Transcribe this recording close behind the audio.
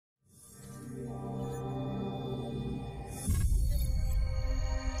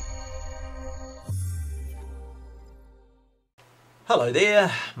Hello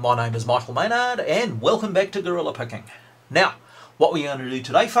there, my name is Michael Maynard and welcome back to Gorilla Picking. Now, what we're going to do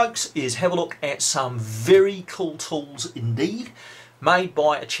today, folks, is have a look at some very cool tools indeed, made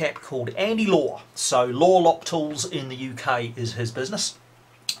by a chap called Andy Law. So Law Lock Tools in the UK is his business.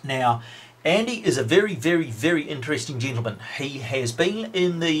 Now, Andy is a very interesting gentleman. He has been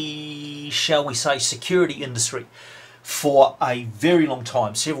in the, shall we say, security industry for a very long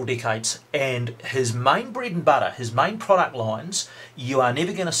time, several decades, and his main bread and butter, his main product lines, you are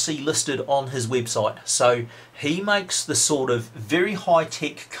never going to see listed on his website. So he makes the sort of very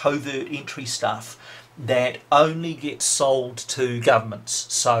high-tech covert entry stuff that only gets sold to governments,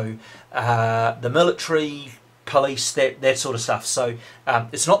 so the military, police, that sort of stuff. So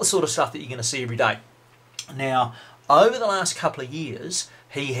it's not the sort of stuff that you're going to see every day. Now, over the last couple of years,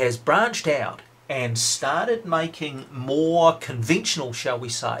 he has branched out and started making more conventional, shall we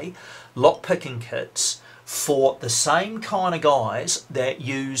say, lock-picking kits for the same kind of guys that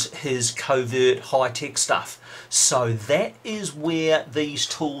use his covert high-tech stuff. So that is where these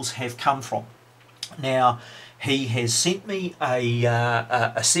tools have come from. Now, he has sent me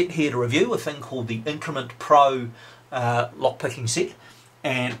a set here to review, a thing called the Increment Pro lock-picking set.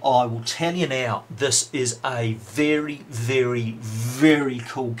 And I will tell you now, this is a very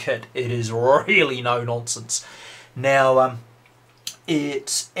cool kit. It is really no nonsense. Now,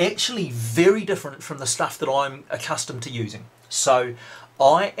 it's actually very different from the stuff that I'm accustomed to using. So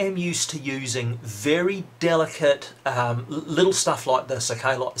I am used to using very delicate little stuff like this,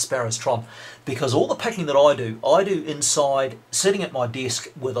 okay, like the Sparrow's Tron, because all the picking that I do inside, sitting at my desk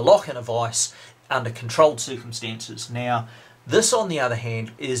with a lock and a vise under controlled circumstances. Now, this, on the other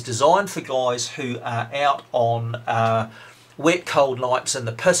hand, is designed for guys who are out on wet, cold nights in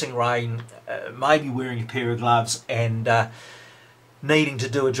the pissing rain, maybe wearing a pair of gloves and needing to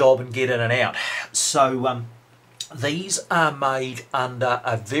do a job and get in and out. So these are made under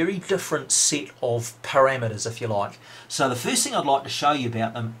a very different set of parameters, if you like. So the first thing I'd like to show you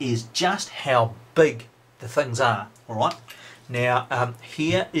about them is just how big the things are. All right. Now,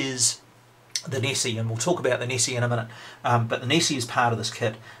 here is the Nessie, and we'll talk about the Nessie in a minute, but the Nessie is part of this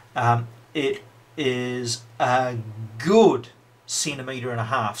kit. It is a good 1.5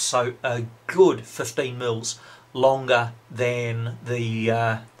 centimetres, so a good 15 mils longer than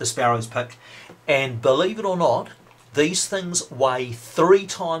the Sparrow's pick, and believe it or not, these things weigh 3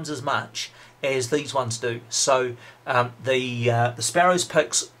 times as much as these ones do. So the Sparrow's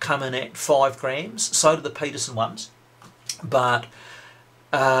picks come in at 5 grams, so do the Peterson ones, but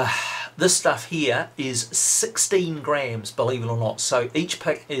this stuff here is 16 grams, believe it or not. So each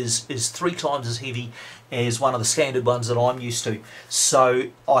pick is 3 times as heavy as one of the standard ones that I'm used to. So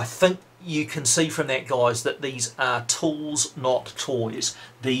I think you can see from that, guys, that these are tools, not toys.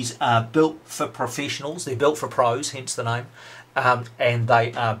 These are built for professionals. They're built for pros, hence the name, and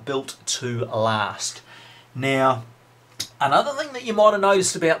they are built to last. Now, another thing that you might have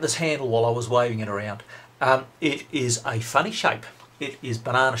noticed about this handle while I was waving it around, it is a funny shape. It is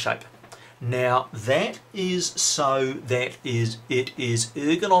banana shape. Now, that is so that it is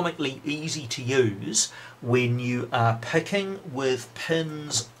ergonomically easy to use when you are picking with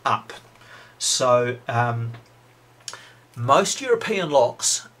pins up. So most European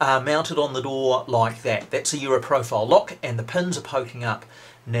locks are mounted on the door like that. That's a Europrofile lock and the pins are poking up.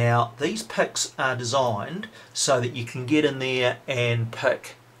 Now, these picks are designed so that you can get in there and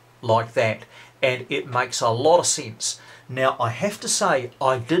pick like that, and it makes a lot of sense. Now, I have to say,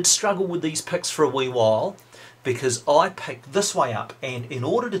 I did struggle with these picks for a wee while because I picked this way up, and in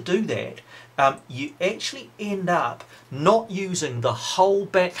order to do that, you actually end up not using the whole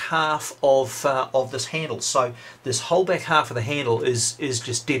back half of this handle. So this whole back half of the handle is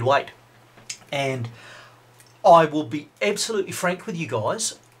just dead weight. And I will be absolutely frank with you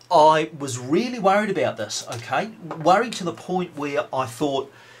guys, I was really worried about this, okay? Worried to the point where I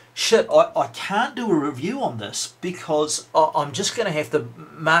thought, shit, I can't do a review on this because I'm just going to have to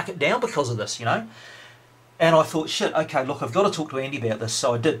mark it down because of this, you know. And I thought, shit, okay, look, I've got to talk to Andy about this.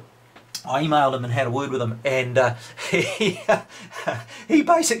 So I did. I emailed him and had a word with him, and he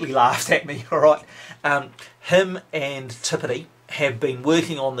basically laughed at me, all right. Him and Tipene have been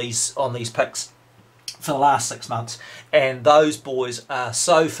working on these picks for the last 6 months, and those boys are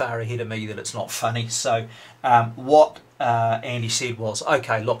so far ahead of me that it's not funny. So what Andy said was,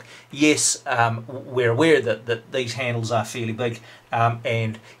 okay, look, yes, we're aware that these handles are fairly big,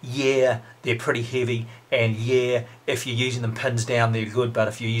 and yeah, they're pretty heavy, and yeah, if you're using them pins down, they're good, but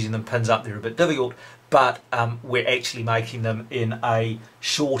if you're using them pins up, they're a bit difficult. But we're actually making them in a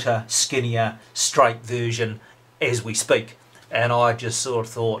shorter, skinnier, straight version as we speak. And I just sort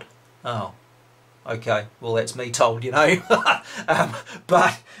of thought, oh, Okay, well that's me told, you know.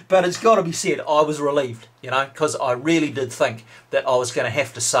 But it's got to be said, I was relieved, you know, because I really did think that I was going to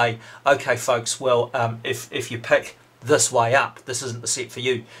have to say, okay folks, well if you pick this way up, this isn't the set for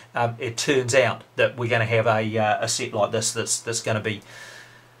you. It turns out that we're going to have a set like this that's going to be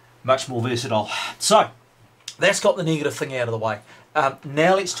much more versatile. So that's got the negative thing out of the way.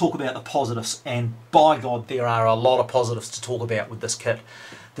 Now let's talk about the positives, and by God there are a lot of positives to talk about with this kit.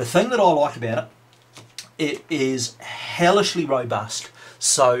 The thing that I like about it is hellishly robust.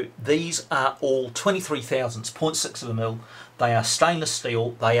 So these are all 23 thousandths, 0.6 of a mil. They are stainless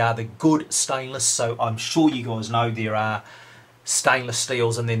steel. They are the good stainless. So I'm sure you guys know there are stainless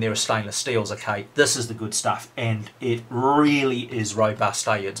steels and then there are stainless steels. Okay, this is the good stuff, and it really is robust.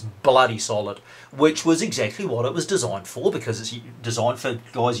 It's bloody solid, which was exactly what it was designed for, because it's designed for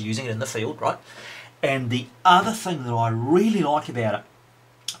guys using it in the field, right? And the other thing that I really like about it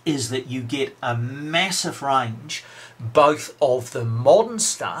is that you get a massive range, both of the modern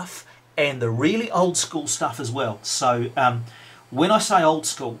stuff and the really old school stuff as well. So when I say old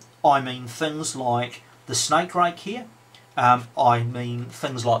school, I mean things like the snake rake here, I mean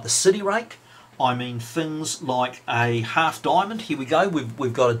things like the city rake, I mean things like a half diamond. Here we go,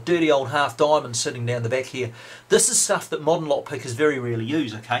 we've got a dirty old half diamond sitting down the back here. This is stuff that modern lockpickers very rarely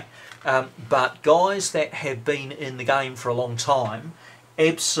use, okay? But guys that have been in the game for a long time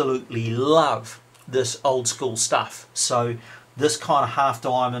absolutely love this old school stuff. So this kind of half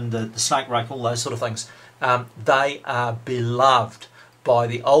diamond, the snake rake, all those sort of things, they are beloved by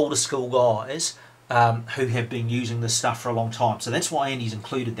the older school guys who have been using this stuff for a long time. So that's why Andy's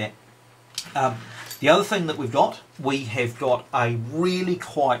included that. The other thing that we have got a really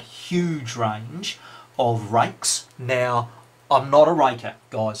quite huge range of rakes. Now, I'm not a raker,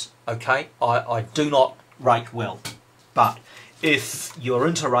 guys, okay? I do not rake well, but if you're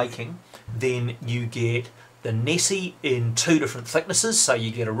into raking, then you get the Nessie in 2 different thicknesses, so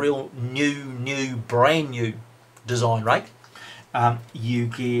you get a real brand new design rake. You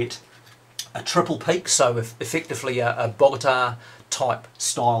get a triple peak, so effectively a Bogota type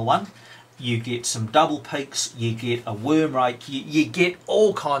style one. You get some double peaks, you get a worm rake, you get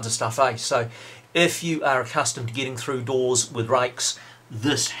all kinds of stuff, eh? So if you are accustomed to getting through doors with rakes,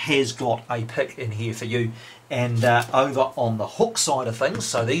 this has got a pick in here for you. And over on the hook side of things,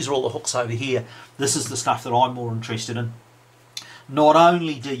 so these are all the hooks over here, this is the stuff that I'm more interested in. Not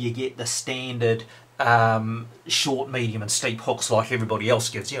only do you get the standard short, medium and steep hooks like everybody else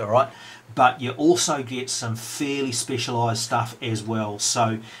gives you, alright, but you also get some fairly specialised stuff as well.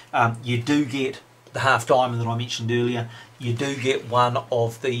 So you do get the half diamond that I mentioned earlier, you do get one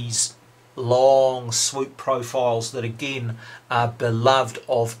of these long swoop profiles that again are beloved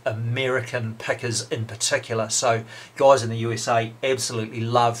of American pickers in particular. So guys in the USA absolutely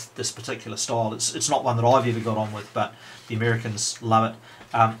love this particular style. It's not one that I've ever got on with, but the Americans love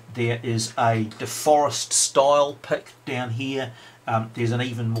it. There is a DeForest style pick down here. There's an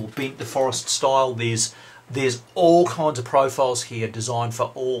even more bent DeForest style. There's all kinds of profiles here designed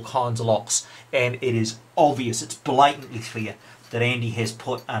for all kinds of locks, and it is obvious, it's blatantly clear that Andy has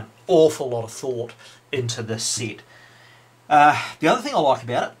put an awful lot of thought into this set. The other thing I like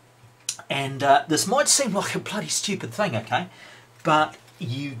about it, and this might seem like a bloody stupid thing, okay, but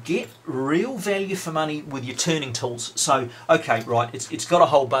you get real value for money with your turning tools. So, okay, right, it's got a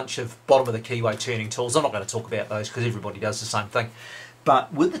whole bunch of bottom of the keyway turning tools. I'm not going to talk about those because everybody does the same thing.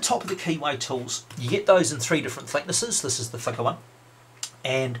 But with the top of the keyway tools, you get those in 3 different thicknesses. This is the thicker one.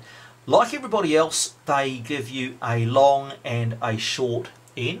 And like everybody else, they give you a long and a short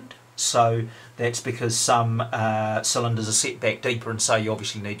end. So that's because some cylinders are set back deeper, and so you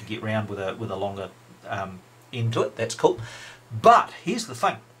obviously need to get round with a longer end to it. That's cool. But here's the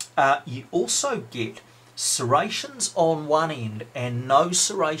thing. You also get serrations on one end and no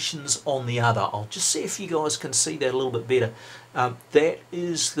serrations on the other. I'll just see if you guys can see that a little bit better. That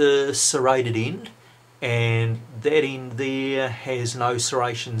is the serrated end, and that end there has no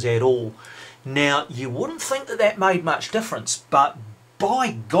serrations at all. Now, you wouldn't think that that made much difference, but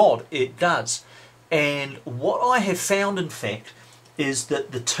by God it does. And what I have found, in fact, is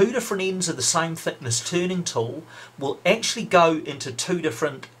that the 2 different ends of the same thickness turning tool will actually go into 2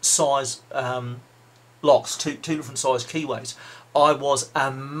 different size locks, two different size keyways. I was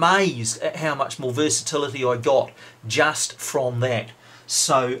amazed at how much more versatility I got just from that.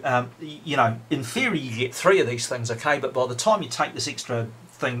 So, you know, in theory you get 3 of these things, okay, but by the time you take this extra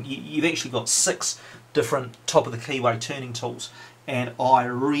thing, you've actually got 6 different top of the keyway turning tools, and I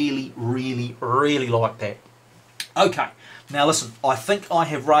really like that. Okay, Now listen, I think I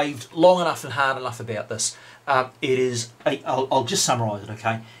have raved long enough and hard enough about this. It is, I'll just summarise it,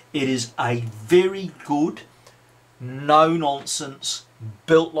 okay? It is a very good, no-nonsense,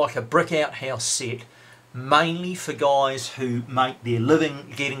 built like a brick outhouse set, mainly for guys who make their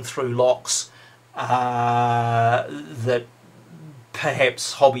living getting through locks that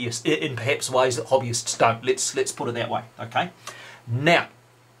perhaps hobbyists, in perhaps ways that hobbyists don't. Let's put it that way, okay? Now,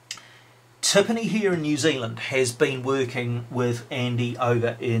 Tipene here in New Zealand has been working with Andy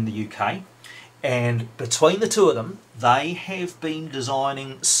over in the UK, and between the two of them they have been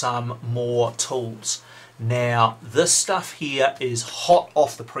designing some more tools. Now this stuff here is hot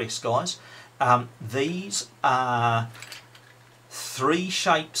off the press, guys. These are 3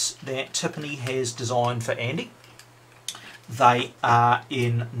 shapes that Tipene has designed for Andy. They are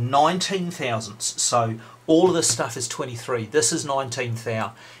in 19 thousandths, so all of this stuff is 23. This is 19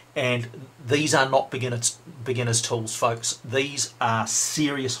 thou. And these are not beginners tools, folks. These are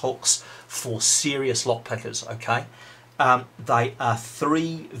serious hooks for serious lock pickers, okay? They are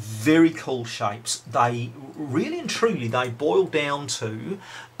 3 very cool shapes. They really and truly, they boil down to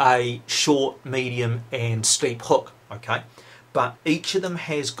a short, medium and steep hook, okay? But each of them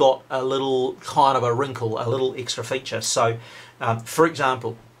has got a little kind of a wrinkle, a little extra feature. So, for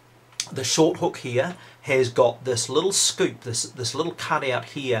example, the short hook here has got this little scoop, this little cutout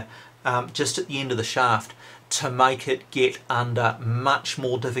here, just at the end of the shaft to make it get under much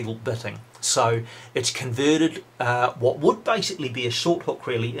more difficult bitting. So it's converted what would basically be a short hook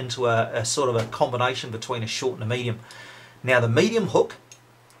really into a sort of a combination between a short and a medium. Now the medium hook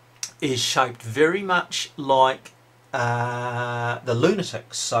is shaped very much like the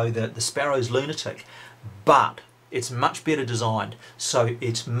lunatic, so the Sparrow's lunatic, but it's much better designed, so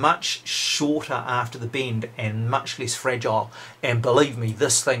it's much shorter after the bend and much less fragile. And believe me,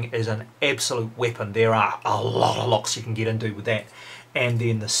 this thing is an absolute weapon. There are a lot of locks you can get into with that. And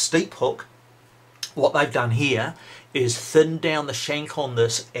then the steep hook, what they've done here is thin down the shank on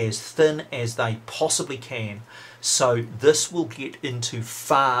this as thin as they possibly can. So this will get into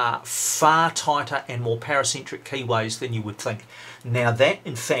far tighter and more paracentric keyways than you would think. Now that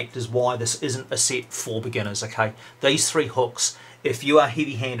in fact is why this isn't a set for beginners, okay? These 3 hooks, if you are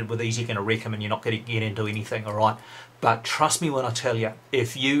heavy-handed with these, you're going to wreck them and you're not going to get into anything, alright? But trust me when I tell you,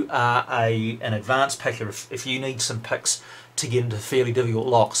 if you are an advanced picker, if you need some picks to get into fairly difficult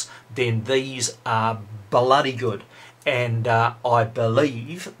locks, then these are bloody good. And I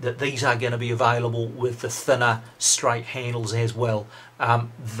believe that these are going to be available with the thinner straight handles as well.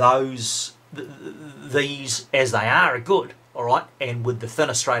 These as they are good, alright, and with the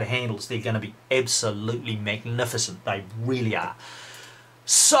thinner straighter handles they're going to be absolutely magnificent. They really are.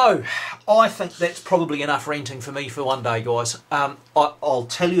 So I think that's probably enough ranting for me for one day, guys. I'll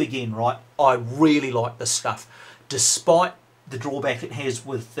tell you again, right, I really like this stuff, despite the drawback it has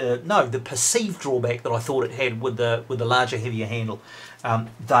with the perceived drawback that I thought it had with the larger, heavier handle.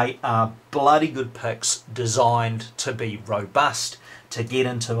 They are bloody good picks, designed to be robust, to get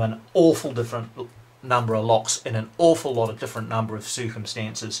into an awful different number of locks in an awful lot of different number of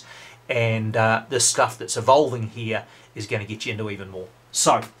circumstances, and this stuff that's evolving here is going to get you into even more.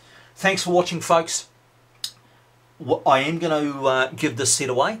 So thanks for watching, folks. I am going to give this set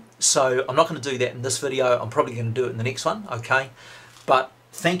away, so I'm not going to do that in this video. I'm probably going to do it in the next one, okay? But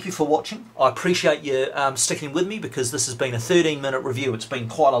thank you for watching. I appreciate you sticking with me, because this has been a 13-minute review. It's been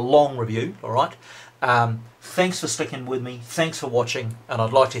quite a long review, all right? Thanks for sticking with me. Thanks for watching, and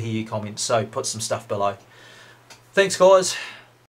I'd like to hear your comments, so put some stuff below. Thanks, guys.